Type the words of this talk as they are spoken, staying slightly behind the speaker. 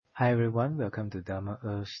Hi everyone, welcome to Dharma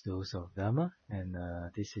Earth's Dose of Dharma, and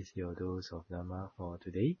this is your dose of Dharma for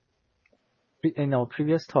today. In our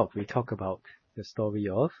previous talk, we talked about the story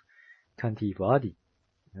of Kantivadi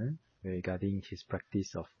regarding his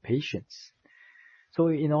practice of patience. So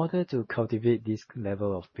in order to cultivate this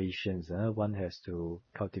level of patience, one has to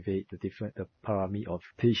cultivate the parami of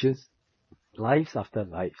patience, lives after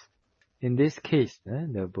lives. In this case,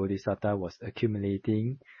 the Bodhisattva was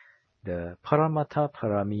accumulating the Paramata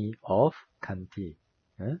Parami of Kanti.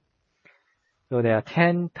 So there are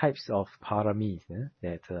 10 types of paramis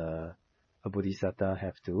that a Bodhisattva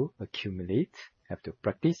have to accumulate, have to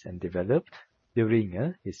practice and develop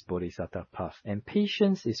during his Bodhisattva path. And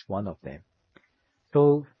patience is one of them.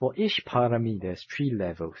 So for each parami, there's 3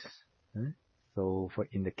 levels. So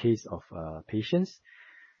in the case of patience,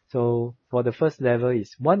 so for the first level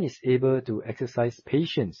is one is able to exercise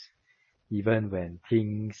patience even when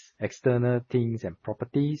external things and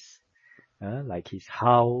properties, like his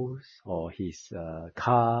house or his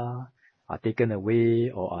car are taken away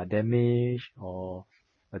or are damaged or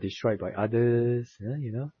are destroyed by others,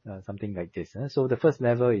 something like this. So the first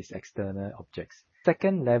level is external objects.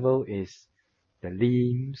 Second level is the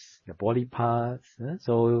limbs, the body parts.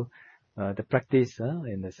 So the practice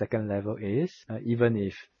in the second level is even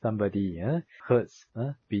if somebody hurts,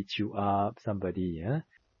 beats you up, somebody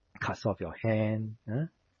cuts off your hand,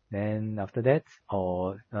 then after that,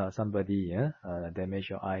 or somebody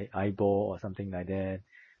damage your eyeball or something like that.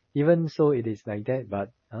 Even so, it is like that,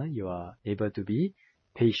 but you are able to be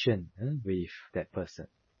patient with that person.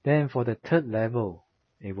 Then for the third level,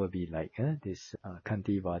 it will be like this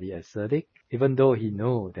Kantivadi ascetic. Even though he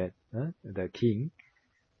know that the king,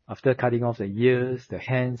 after cutting off the ears, the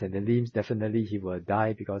hands, and the limbs, definitely he will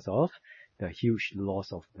die because of the huge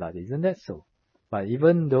loss of blood. Isn't that so? But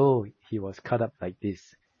even though he was cut up like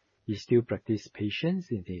this, he still practiced patience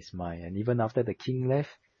in his mind. And even after the king left,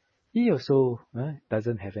 he also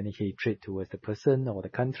doesn't have any hatred towards the person or the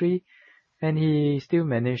country. And he still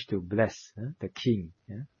managed to bless the king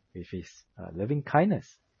with his loving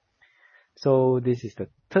kindness. So this is the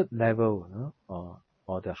third level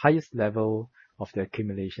or the highest level of the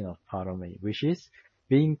accumulation of parami, which is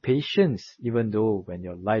being patient even though when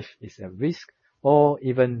your life is at risk, or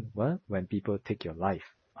even when people take your life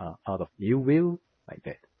out of ill will, like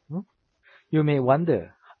that. You may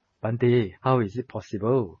wonder, Bante, how is it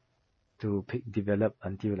possible to develop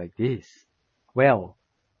until like this? Well,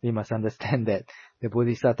 we must understand that the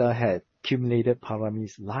Bodhisattva had accumulated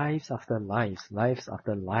paramis lives after lives,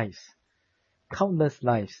 countless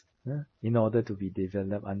lives, in order to be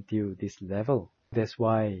developed until this level. That's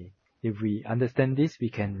why if we understand this, we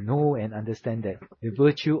can know and understand that the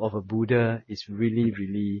virtue of a Buddha is really,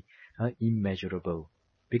 really immeasurable.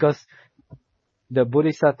 Because the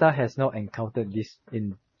Bodhisattva has not encountered this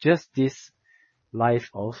in just this life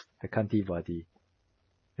of the Kantivadi.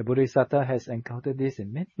 The Bodhisattva has encountered this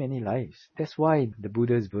in many, many lives. That's why the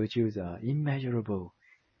Buddha's virtues are immeasurable.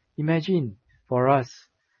 Imagine for us,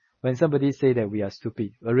 when somebody say that we are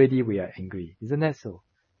stupid, already we are angry. Isn't that so?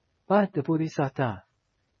 But the Bodhisattva,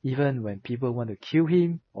 even when people want to kill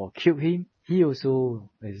him or kill him, he also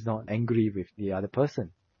is not angry with the other person.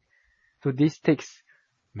 So this takes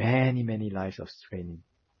many, many lives of training.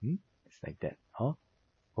 It's like that.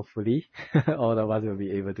 Hopefully, all of us will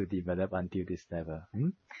be able to develop until this level.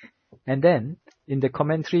 And then, in the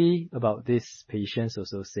commentary about this patience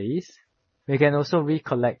also says, we can also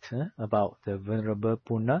recollect about the Venerable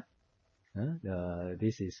Punna.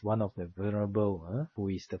 This is one of the Venerable who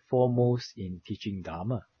is the foremost in teaching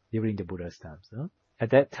Dharma during the Buddha's times. At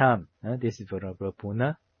that time, this is Venerable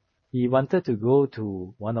Punna. He wanted to go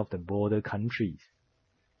to one of the border countries.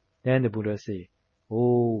 Then the Buddha said,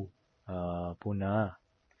 "Oh, Punna,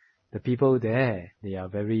 the people there, they are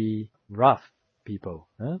very rough people.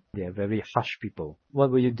 They are very harsh people.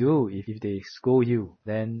 What will you do if they scold you?"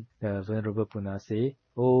 Then the Venerable Punna say,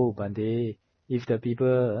 "Oh, Bande, if the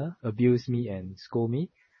people abuse me and scold me,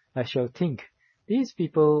 I shall think, these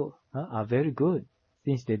people are very good,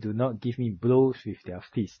 since they do not give me blows with their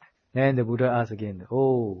fist." Then the Buddha asked again,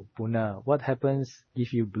 "Oh, Punna, what happens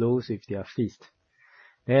if you blows with their fist?"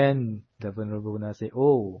 Then the Venerable Punna say,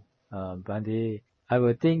 "Oh, Bande, I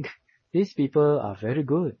will think, these people are very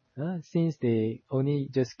good, since they only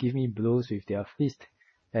just give me blows with their fist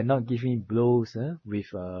and not give me blows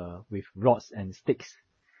with rods and sticks."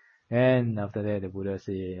 And after that, the Buddha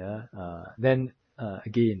say, then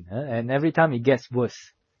again, and every time it gets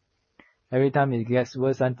worse. Every time it gets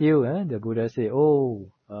worse until the Buddha say,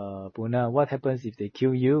 "Oh, Punna, what happens if they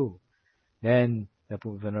kill you?" Then the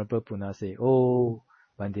Venerable Punna say, "Oh,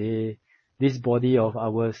 Bande, this body of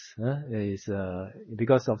ours is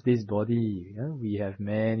because of this body, we have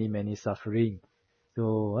many suffering.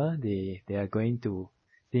 So they are going to,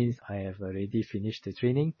 since I have already finished the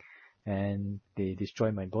training and they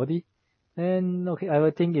destroy my body, and okay, I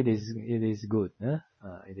would think it is good.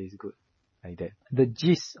 It is good like that. The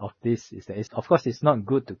gist of this is that of course it's not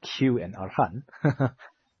good to kill an arhat,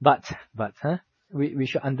 but we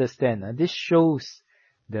should understand. This shows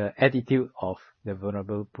the attitude of the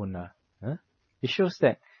Venerable Punna. It shows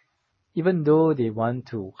that even though they want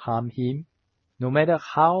to harm him, no matter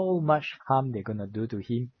how much harm they're gonna do to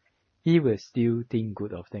him, he will still think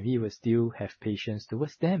good of them. He will still have patience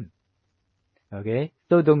towards them. Okay,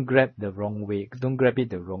 so don't grab the wrong way. Don't grab it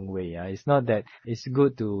the wrong way. It's not that it's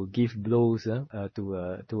good to give blows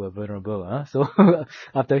to a vulnerable. So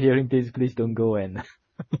after hearing this, please don't go and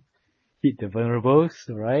hit the vulnerables.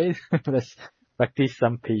 Right? Let's practice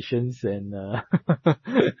some patience and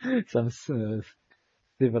some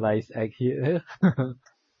civilized act here.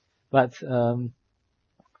 But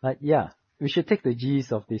yeah, we should take the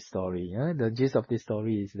gist of this story. The gist of this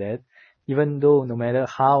story is that even though no matter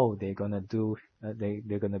how they're gonna do,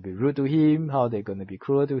 they're gonna be rude to him, how they're gonna be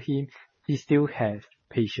cruel to him, he still has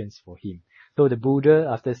patience for him. So the Buddha,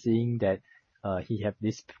 after seeing that he have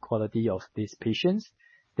this quality of this patience,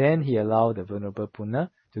 then he allowed the Venerable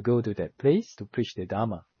Punna to go to that place to preach the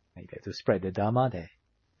Dharma, like that, to spread the Dharma there.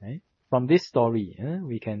 Right? From this story,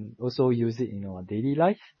 we can also use it in our daily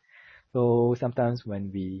life. So sometimes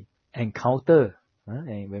when we encounter,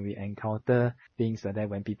 and when we encounter things like that,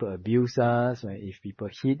 when people abuse us, if people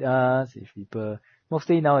hit us, if people,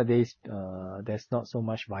 mostly nowadays, there's not so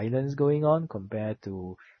much violence going on compared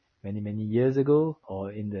to many years ago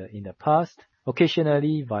or in the past.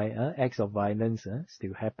 Occasionally, acts of violence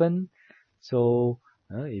still happen. So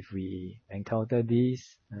if we encounter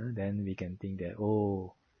this, then we can think that,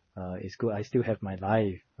 it's good. I still have my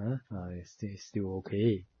life. It's still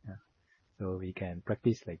okay. So we can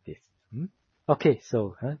practice like this. Okay,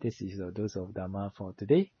 so this is the dose of Dharma for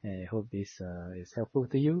today. And I hope this is helpful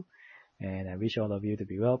to you. And I wish all of you to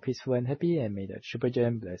be well, peaceful, and happy. And may the Triple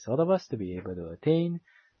Gem bless all of us to be able to attain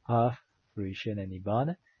path, fruition, and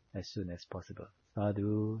Nibbana as soon as possible.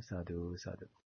 Sadhu, sadhu, sadhu.